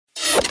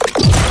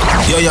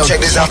Yo, check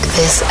this out.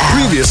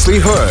 Previously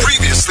heard.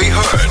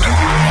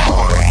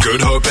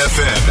 Good Hope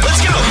FM.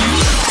 Let's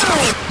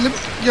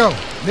go.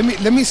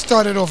 Let me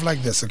start it off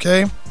like this,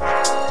 okay?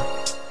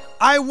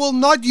 I will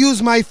not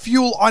use my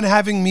fuel on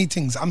having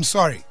meetings. I'm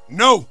sorry.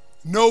 No.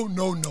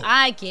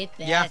 I get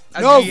that. Yeah,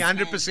 No. agree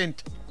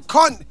 100%.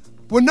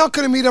 We're not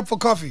going to meet up for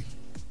coffee.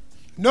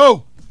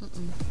 No.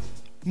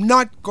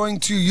 Not going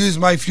to use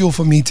my fuel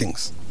for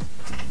meetings.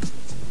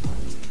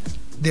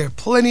 There are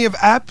plenty of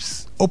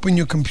apps. Open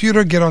your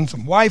computer, get on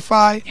some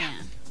Wi-Fi. Yeah.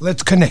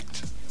 Let's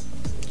connect.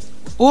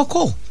 Or a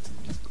call.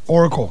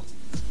 Oracle.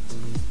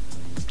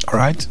 All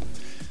right.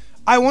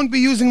 I won't be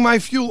using my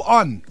fuel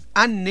on.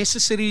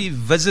 Unnecessary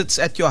visits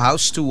at your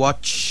house to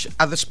watch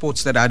other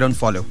sports that I don't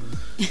follow.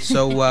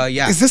 So,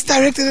 yeah. Is this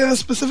directed at a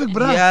specific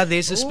brand? Yeah,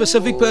 there's a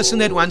specific person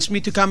that wants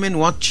me to come and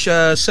watch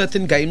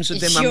certain games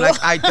with them. Sure. I'm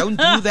like, I don't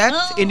do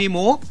that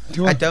anymore.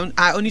 Sure.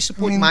 I only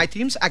support my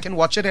teams. I can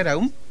watch it at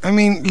home. I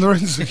mean,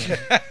 Lorenzo,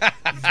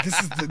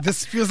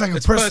 this feels like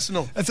It's a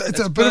personal. It's It's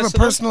a bit of a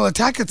personal. personal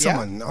attack at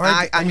someone. Yeah. All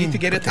right. I need to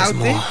get it out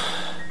there.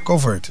 Go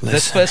for it.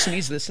 This person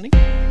is listening.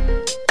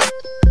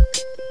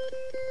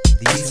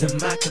 These are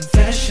my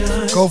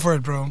confessions. Go for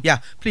it, bro. Yeah,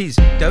 please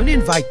don't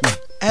invite me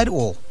at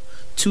all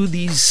to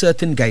these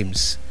certain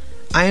games.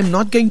 I am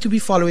not going to be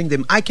following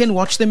them. I can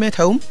watch them at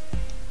home.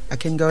 I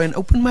can go and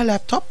open my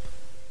laptop.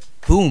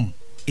 Boom,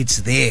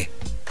 it's there.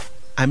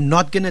 I'm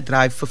not going to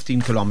drive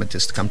 15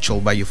 kilometers to come chill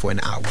by you for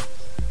an hour.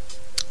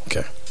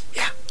 Okay.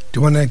 Yeah. Do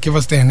you want to give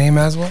us their name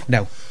as well?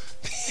 No.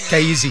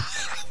 KZ.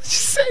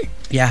 Just say.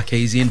 Yeah,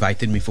 KZ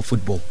invited me for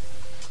football.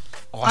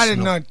 I did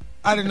Arsenal.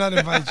 not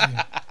invite you.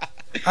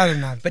 I did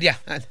not. But yeah,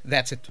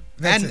 that's it.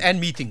 That's it. And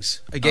meetings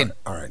again.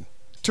 All right.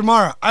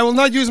 Tomorrow, I will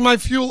not use my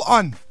fuel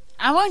on.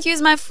 I won't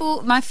use my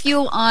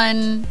fuel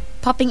on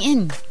popping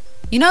in.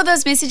 You know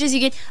those messages you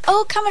get?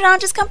 Oh, come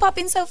around, just come pop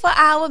in so for an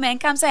hour, man.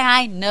 Come say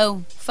hi.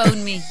 No,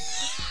 phone me.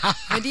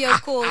 Video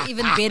call,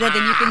 even better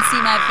than you can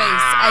see my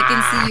face. I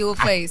can see your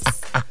face.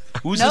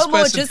 Who's No this more,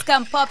 person? just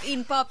come pop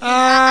in.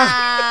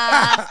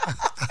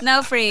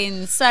 No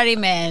friends. Sorry,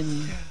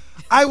 man.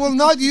 I will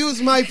not use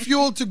my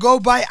fuel to go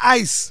buy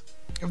ice.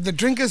 If the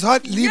drink is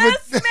hot, leave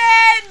Yes, it.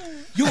 man.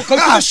 You go to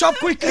the shop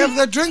quickly. If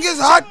the drink is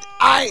hot,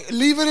 I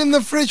leave it in the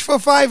fridge for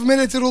 5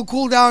 minutes. It'll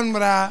cool down,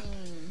 brah.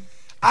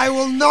 I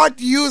will not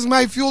use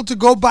my fuel to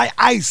go buy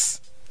ice.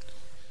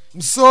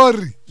 I'm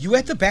sorry. You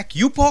at the back.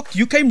 You parked.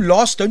 You came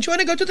last. Don't you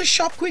want to go to the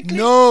shop quickly?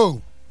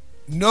 No.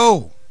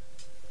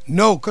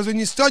 Because when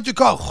you start your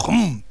car,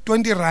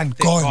 20 rand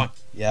gone.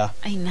 Yeah.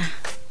 I know.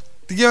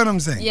 Do you get what I'm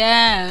saying?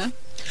 Yeah.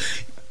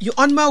 You're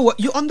on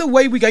the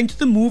way. We're going to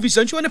the movies.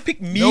 Don't you want to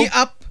pick me Nope.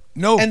 up?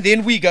 No. And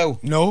then we go.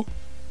 No.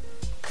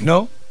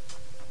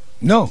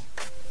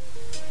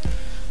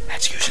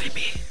 That's usually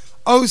me.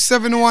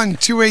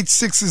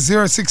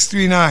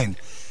 071-286-0639.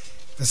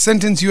 The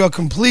sentence you are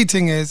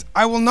completing is,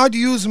 I will not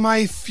use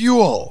my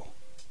fuel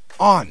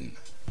on.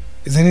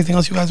 Is there anything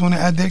else you guys want to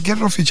add there? Get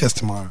it off your chest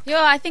tomorrow.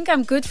 Yo, I think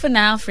I'm good for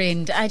now,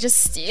 friend. I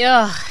just,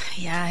 I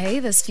hate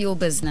this fuel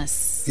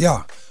business.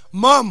 Yeah.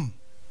 Mom,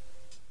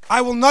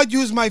 I will not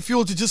use my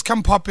fuel to just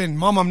come pop in.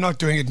 Mom, I'm not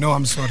doing it. No,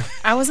 I'm sorry.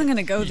 I wasn't going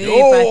to go there,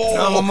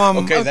 No, my mom.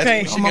 Okay, that's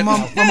Okay. what we My should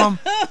mom, my mom.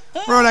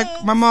 Bro,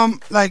 my mom,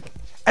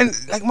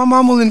 my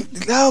mom will,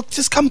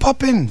 just come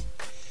pop in.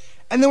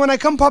 And then when I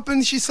come pop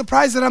in, she's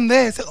surprised that I'm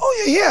there. It's like, oh,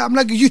 you're here. I'm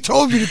like, you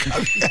told me to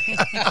come here.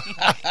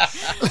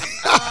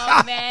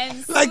 Oh,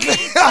 man. Like,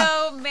 Sweet,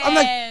 oh, man. I'm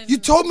like, you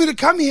told me to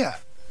come here.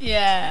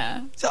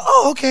 Yeah. So,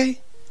 oh,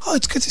 okay. Oh,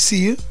 it's good to see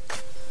you.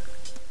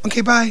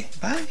 Okay, bye.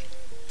 Bye.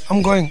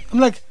 I'm going. I'm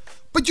like,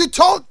 but you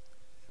told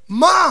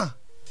Ma.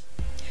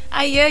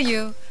 I hear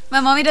you. My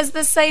mommy does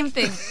the same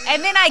thing.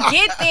 And then I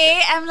get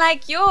there, I'm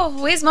like, yo,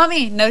 where's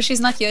mommy? No, she's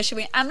not here. She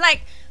went. I'm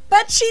like,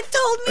 but she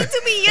told me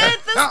to be here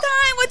at this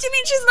time. What do you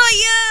mean she's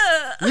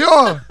not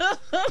here?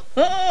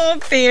 Yo.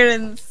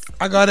 Parents.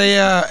 I got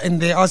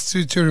and they asked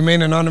to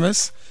remain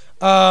anonymous.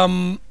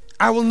 I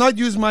will not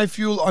use my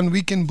fuel on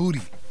weekend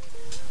booty.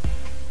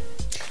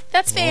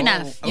 That's fair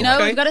enough. You know,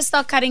 okay. we've got to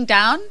start cutting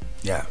down,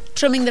 Yeah.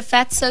 trimming the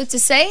fat, so to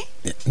say.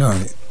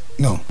 No.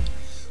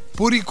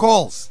 Booty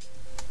calls.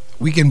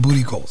 Weekend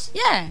booty calls.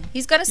 Yeah,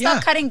 he's got to start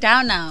Yeah. cutting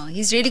down now.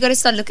 He's really got to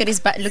start looking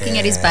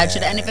at his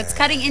budget. And if it's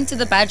cutting into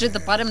the budget, the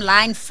bottom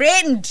line,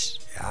 friend.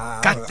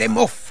 Cut them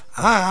off.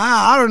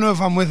 I don't know if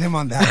I'm with him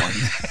on that one.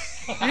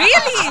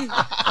 Really?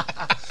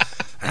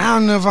 I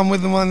don't know if I'm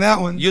with him on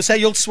that one. You say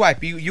you'll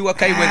swipe. You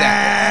okay with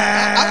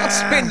that? I'll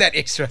spend that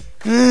extra.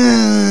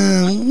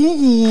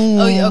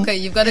 Oh, yeah, okay.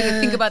 You've got to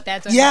think about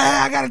that one.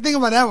 Yeah, I got to think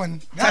about that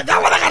one. That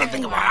one I got to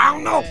think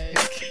about.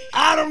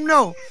 I don't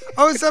know.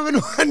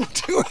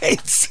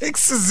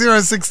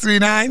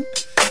 071-286-0639.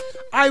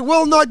 I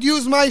will not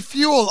use my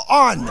fuel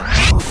on.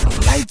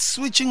 Light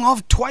switching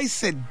off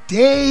twice a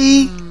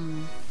day.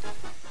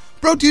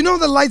 Bro, do you know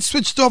the light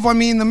switched off on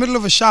me in the middle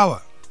of a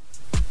shower?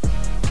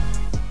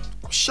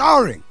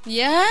 Showering.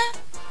 Yeah?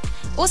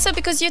 Also,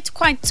 because you're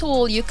quite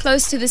tall, you're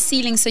close to the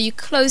ceiling, so you're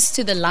close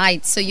to the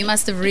light. So you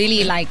must have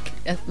really,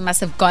 it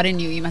must have gotten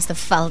you. You must have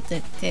felt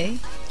it, eh?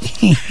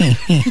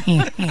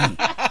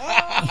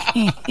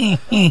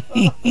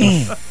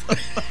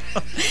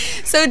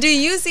 So do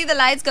you see the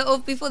lights go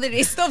off before the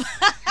rest of...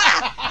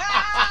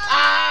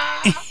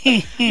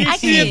 I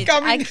kid.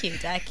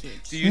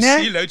 Do you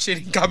see load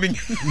shedding coming?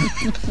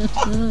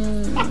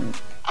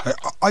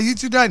 Are you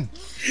two done?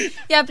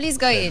 Yeah, please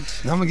go ahead.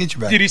 No, I'm gonna get you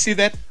back. Did you see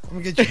that? I'm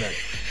gonna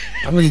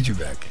get you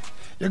back.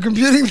 You're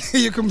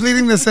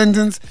completing the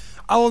sentence.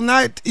 I will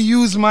not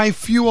use my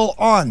fuel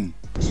on.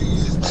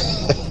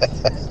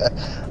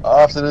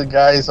 Afternoon,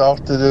 guys.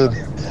 Afternoon.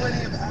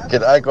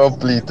 Can I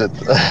complete it?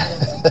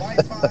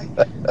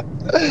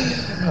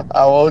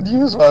 I won't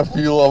use my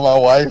fuel on my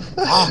wife.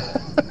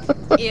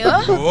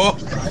 Yeah? Oh.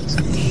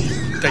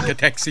 Take a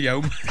taxi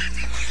home.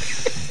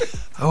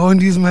 I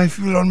won't use my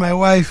fuel on my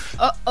wife.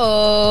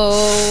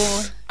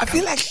 Uh-oh. I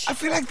feel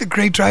like the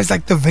Great Drive is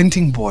like the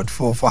venting board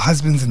for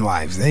husbands and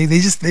wives. They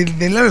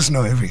let us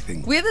know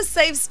everything. We're the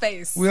safe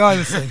space. We are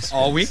the safe space.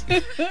 Are we?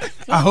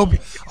 I hope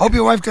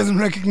your wife doesn't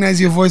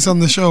recognize your voice on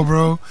the show,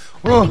 bro.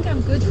 Whoa. I think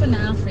I'm good for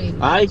now, Fred.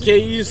 Hi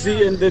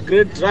KEC and the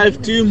Great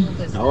Drive team.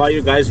 How are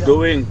you guys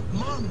doing?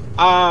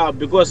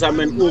 Because I'm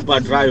an Uber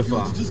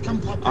driver.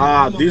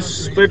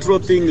 This petrol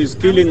thing is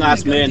killing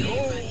us, man.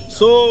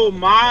 So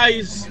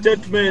my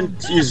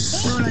statement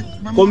is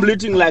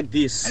completing like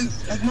this.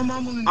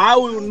 I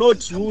will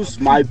not use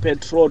my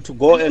petrol to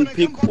go and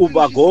pick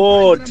Uber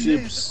Go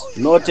trips.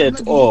 Not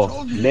at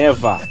all.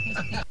 Never.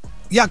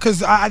 Yeah,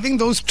 because I think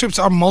those trips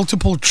are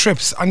multiple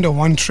trips under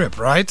one trip,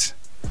 right?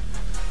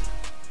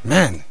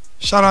 Man,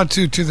 shout out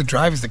to the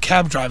drivers, the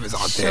cab drivers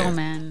out there. Sure,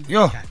 man.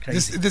 Yo,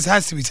 this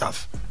has to be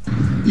tough.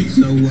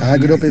 Hi,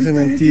 good up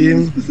FM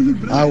team.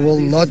 I will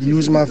not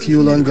use my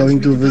fuel on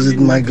going to visit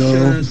my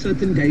girl.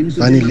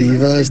 Bunny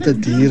Lever is the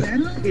deal.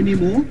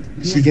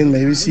 She can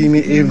maybe see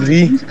me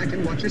every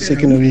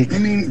second week.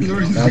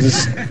 I'll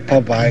just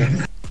pop by.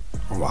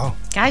 Oh, wow.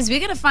 Guys, we're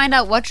going to find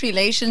out what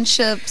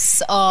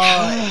relationships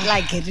are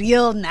like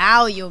real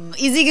now.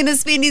 Is he going to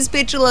spend his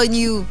petrol on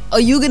you? Are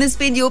you going to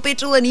spend your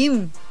petrol on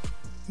him?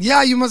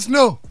 Yeah, you must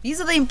know. These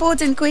are the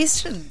important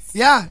questions.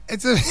 Yeah,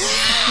 it's a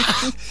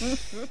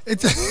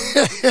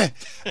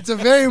it's a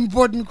very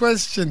important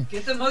question.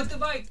 Get the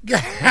motorbike.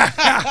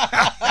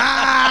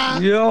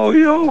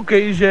 Yo,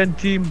 KZN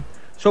team.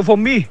 So for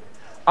me,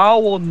 I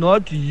will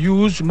not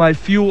use my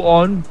fuel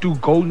on to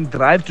go and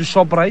drive to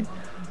ShopRite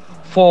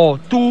for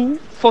 2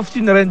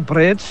 15-rand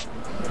breads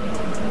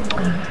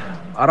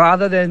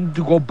rather than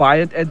to go buy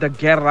it at the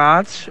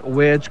garage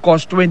where it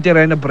costs 20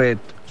 rand a bread.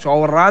 So I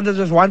would rather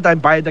just one time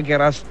buy at the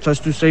garage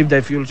just to save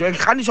that fuel. So ek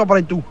gaan nie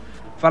ShopRite toe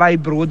vir hy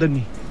brode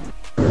nie.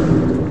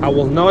 I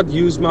will not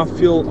use my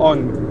fuel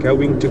on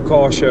going to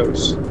car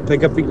shows.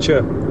 Take a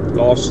picture,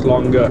 lasts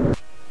longer.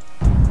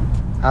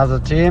 As a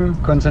team,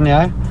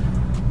 continue.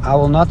 I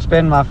will not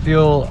spend my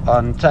fuel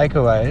on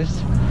takeaways.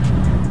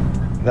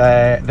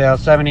 There are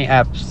so many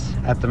apps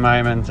at the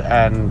moment,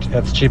 and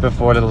it's cheaper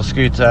for a little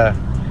scooter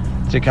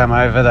to come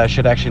over. They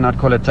should actually not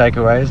call it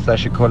takeaways. They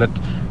should call it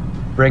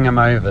bring 'em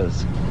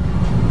overs.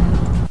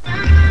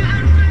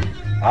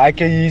 Hi,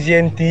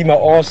 KZN team, my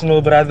Arsenal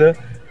brother.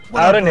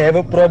 I don't have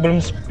a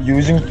problem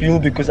using fuel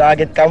because I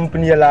get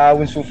company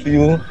allowance for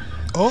fuel.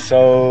 Oh.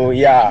 So,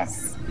 yeah.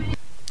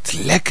 It's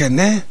lekker,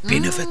 ne?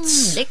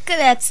 Benefits. Lekker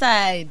that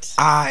side.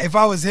 If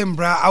I was him,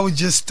 bruh, I would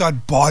just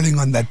start balling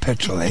on that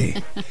petrol,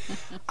 eh?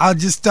 I'll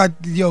just start,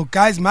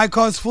 guys, my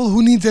car's full.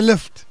 Who needs a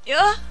lift?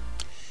 Yeah.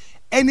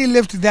 Any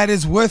lift that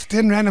is worth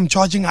 10 rand, I'm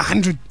charging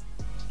 100.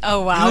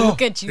 Oh, wow. Yo,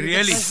 look at you.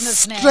 really?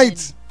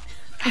 Straight.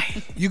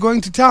 You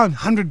going to town?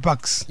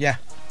 $100. Yeah.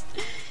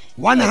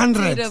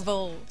 100.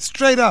 Incredible.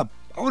 Straight up.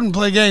 I wouldn't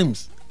play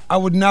games. I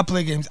would not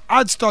play games.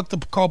 I'd start the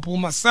carpool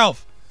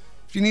myself.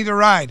 If you need a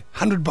ride,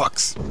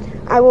 $100.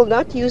 I will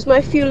not use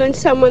my fuel on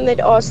someone that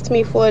asks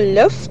me for a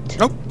lift.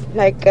 Nope.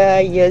 Like,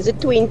 here's a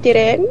 20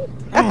 rand.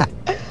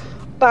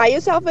 Buy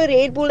yourself a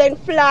Red Bull and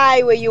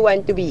fly where you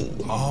want to be.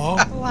 Oh.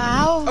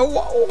 Wow.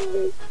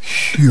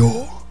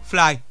 Yo.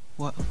 Fly.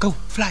 Go,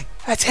 fly.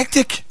 That's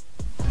hectic.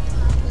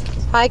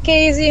 Hi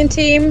KZ and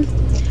team.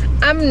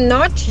 I'm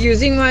not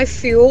using my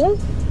fuel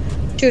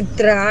to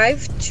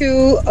drive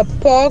to a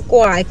park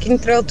or hiking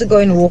trail to go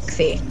and walk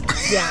there.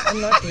 Yeah, I'm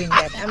not doing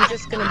that. I'm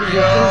just going to be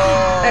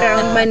walking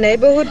around my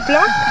neighborhood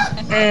block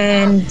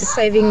and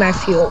saving my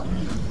fuel.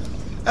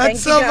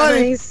 That's so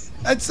funny.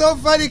 It's so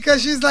funny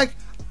because she's like,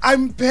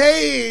 I'm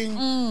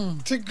paying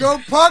to go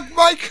park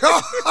my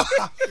car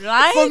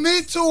Right? for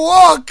me to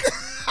walk.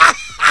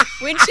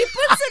 When she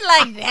puts it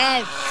like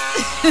that.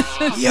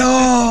 Yo.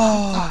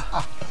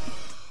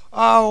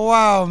 Oh,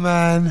 wow,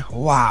 man.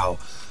 Wow.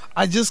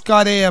 I just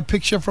got a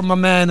picture from my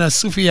man,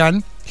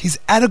 Sufyan. He's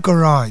at a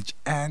garage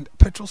and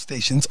petrol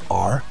stations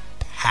are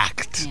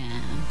packed.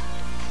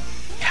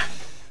 Yeah.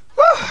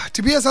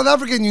 To be a South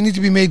African, you need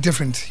to be made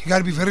different. You got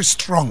to be very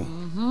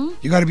strong.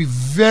 You got to be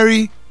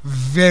very,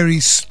 very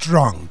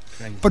strong.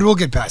 But we'll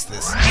get past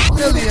this.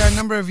 Clearly, a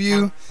number of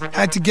you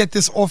had to get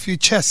this off your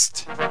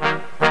chest.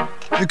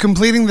 You're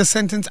completing the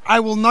sentence, I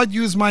will not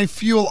use my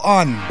fuel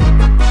on.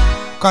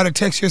 Got a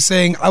text here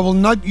saying, I will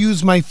not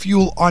use my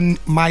fuel on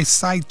my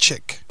side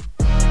chick.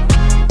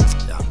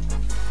 Yeah.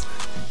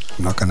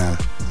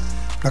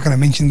 I'm not gonna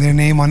mention their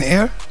name on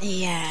air.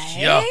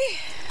 Yeah.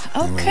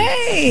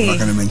 Okay. I'm not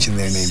gonna mention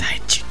their name.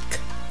 Side chick.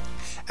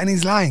 And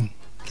he's lying.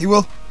 He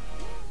will.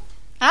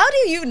 How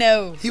do you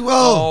know? He will.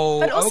 Oh,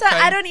 But also, okay.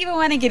 I don't even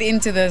want to get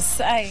into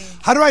this.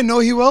 How do I know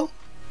he will?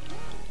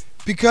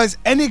 Because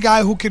any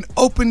guy who can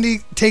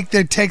openly take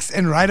their text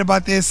and write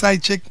about their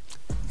side chick,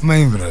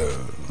 my bro.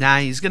 Nah,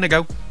 he's gonna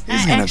go.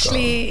 He's gonna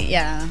actually,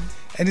 yeah.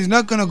 And he's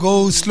not gonna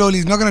go slowly.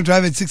 He's not gonna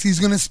drive at 60. He's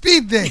gonna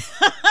speed there.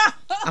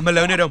 I'm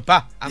alone at home,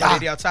 pa. I'm Yeah.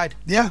 already outside.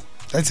 Yeah,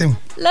 that's him.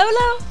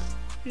 Lolo?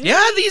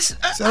 Yeah, these.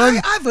 So,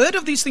 I've heard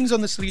of these things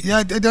on the street.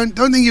 Yeah, don't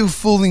think you're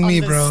fooling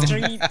me, bro.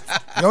 Street.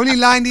 You're only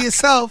lying to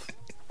yourself.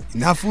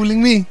 You're not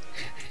fooling me.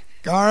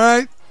 All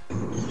right.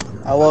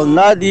 I will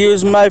not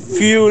use my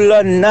fuel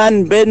on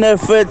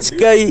non-benefits,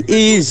 kei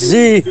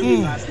easy.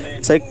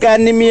 Sy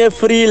kan nie meer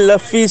free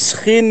luffies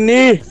gee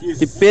nie.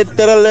 Die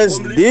petrol is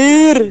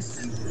duur.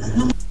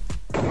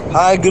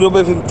 Hi, Group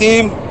FM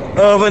team.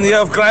 Irvin here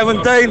of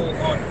Craventyne.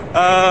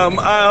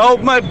 I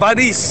hope my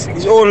buddies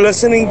is all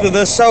listening to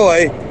this show,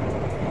 eh?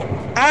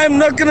 I'm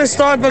not gonna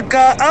start my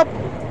car up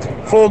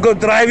for go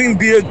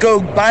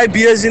buy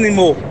beers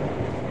anymore.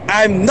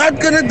 I'm not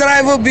gonna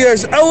drive for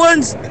beers.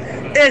 Ouwens,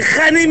 ek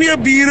gaan nie meer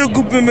biere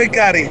koop in my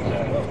kar nie.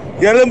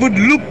 Julle moet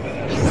loop.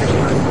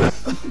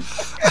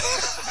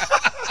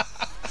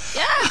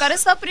 Yeah, gotta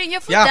stop putting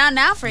your foot Yeah. down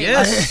now, friend.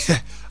 Yes.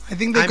 I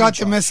think they got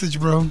the message,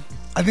 bro.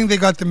 I think they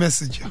got the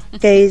message.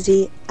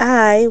 Daisy,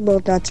 I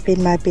will not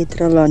spend my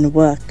petrol on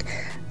work.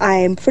 I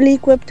am fully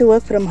equipped to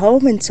work from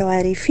home, and so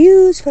I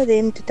refuse for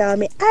them to tell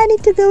me I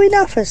need to go in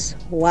office.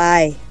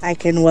 Why? I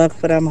can work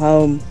from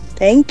home.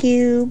 Thank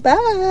you.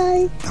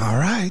 Bye. All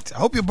right. I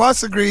hope your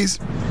boss agrees.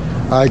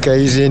 Hi,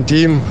 Casey and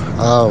team.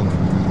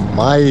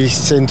 My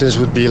sentence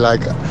would be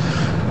like,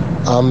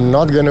 I'm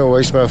not going to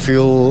waste my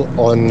fuel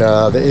on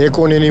the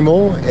aircon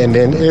anymore. And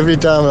then every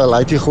time a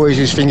lighty goes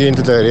his finger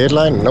into the red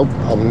line, nope,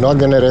 I'm not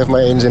going to rev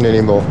my engine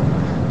anymore.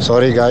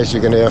 Sorry, guys,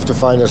 you're going to have to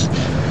find us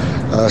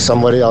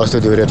somebody else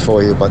to do that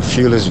for you. But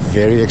fuel is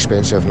very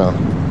expensive now.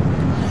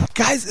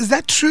 Guys, is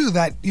that true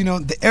that,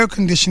 the air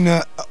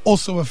conditioner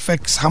also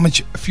affects how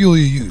much fuel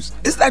you use?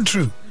 Is that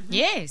true?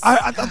 Yes.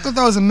 I thought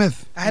that was a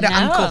myth. I had an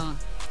uncle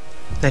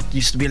that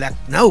used to be like,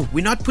 no,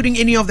 we're not putting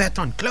any of that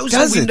on. Close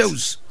the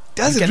windows.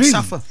 Does you it can really?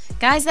 suffer.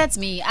 Guys, that's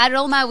me. I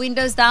roll my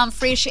windows down.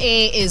 Fresh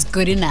air is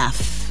good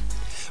enough.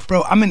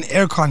 Bro, I'm an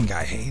aircon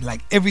guy, hey?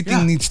 Like,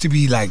 everything needs to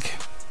be,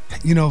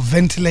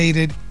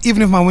 ventilated.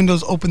 Even if my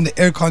window's open, the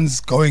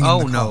aircon's going in the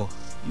car. No.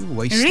 You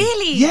wasted.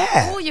 Really?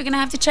 Yeah. Oh, you're going to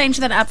have to change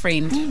that up,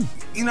 friend.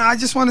 I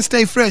just want to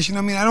stay fresh. I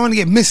don't want to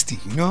get misty,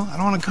 I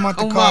don't want to come out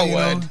the car,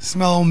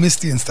 smell all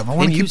misty and stuff. I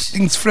want to keep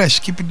things fresh,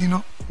 keep it,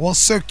 well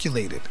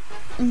circulated.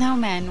 No,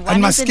 man.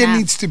 And my skin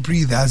needs to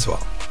breathe as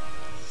well.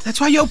 That's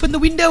why you open the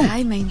window.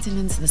 High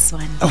maintenance, this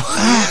one.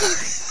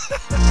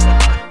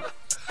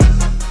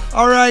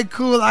 All right,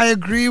 cool. I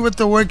agree with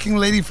the working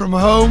lady from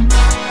home.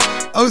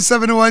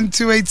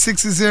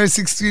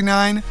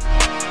 071-286-0639.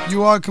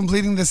 You are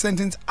completing the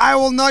sentence. I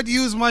will not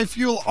use my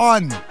fuel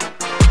on.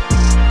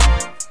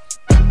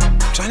 I'm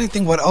trying to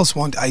think what else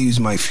won't I use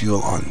my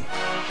fuel on.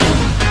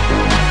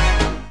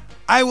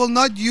 I will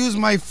not use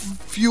my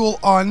fuel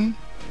on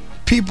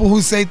people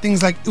who say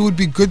things like, it would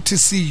be good to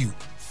see you.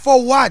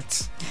 For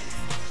what?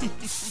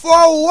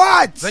 For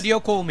what? Video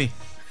call me.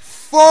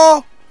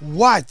 For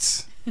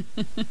what?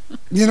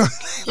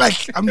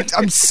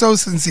 I'm so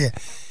sincere.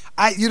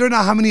 You don't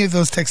know how many of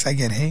those texts I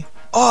get, hey?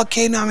 Oh,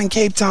 okay, now I'm in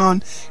Cape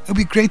Town. It'll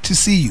be great to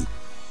see you.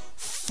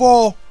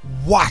 For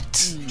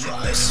what?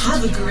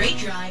 Have a great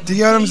drive. Do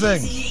you hear what I'm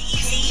saying?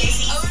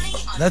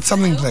 That's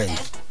something playing.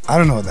 I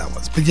don't know what that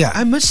was, but yeah.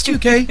 I missed you,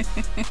 Kay.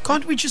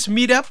 Can't we just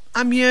meet up?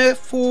 I'm here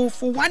for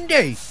one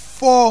day.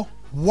 For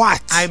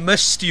what? I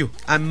missed you.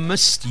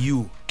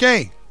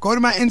 Okay, go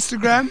to my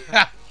Instagram.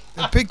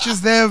 The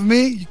pictures there of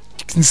me, you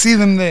can see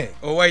them there.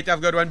 Oh, wait,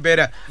 I've got one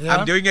better. Yeah?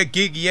 I'm doing a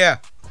gig here.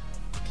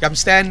 Come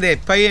stand there,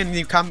 pay and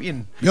you come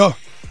in. Yo.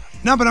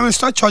 No, but I'm going to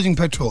start charging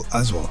petrol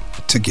as well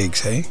to gigs,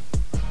 hey?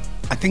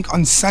 I think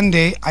on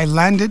Sunday, I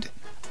landed.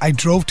 I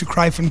drove to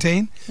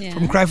Kraaifontein. Yeah.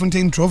 From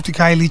Kraaifontein, drove to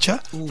Khayelitsha.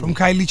 From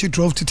Khayelitsha,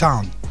 drove to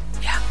town.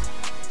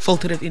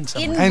 Filtered it in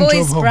somewhere. And drove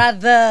Invoice, home.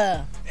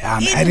 brother. Yeah,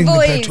 I'm adding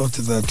the petrol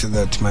to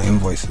my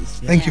invoices.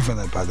 Thank you for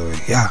that, by the way.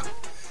 Yeah.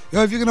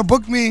 Yo, if you're gonna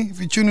book me, if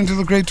you tune into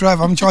the Great Drive,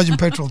 I'm charging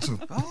petrol too.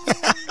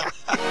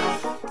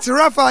 It's a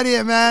rough out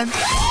here, man.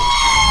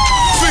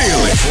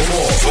 Feel it.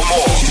 For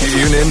more,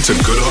 tune in to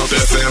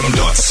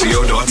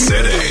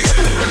goodhopefm.co.za.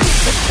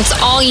 It's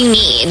all you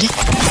need.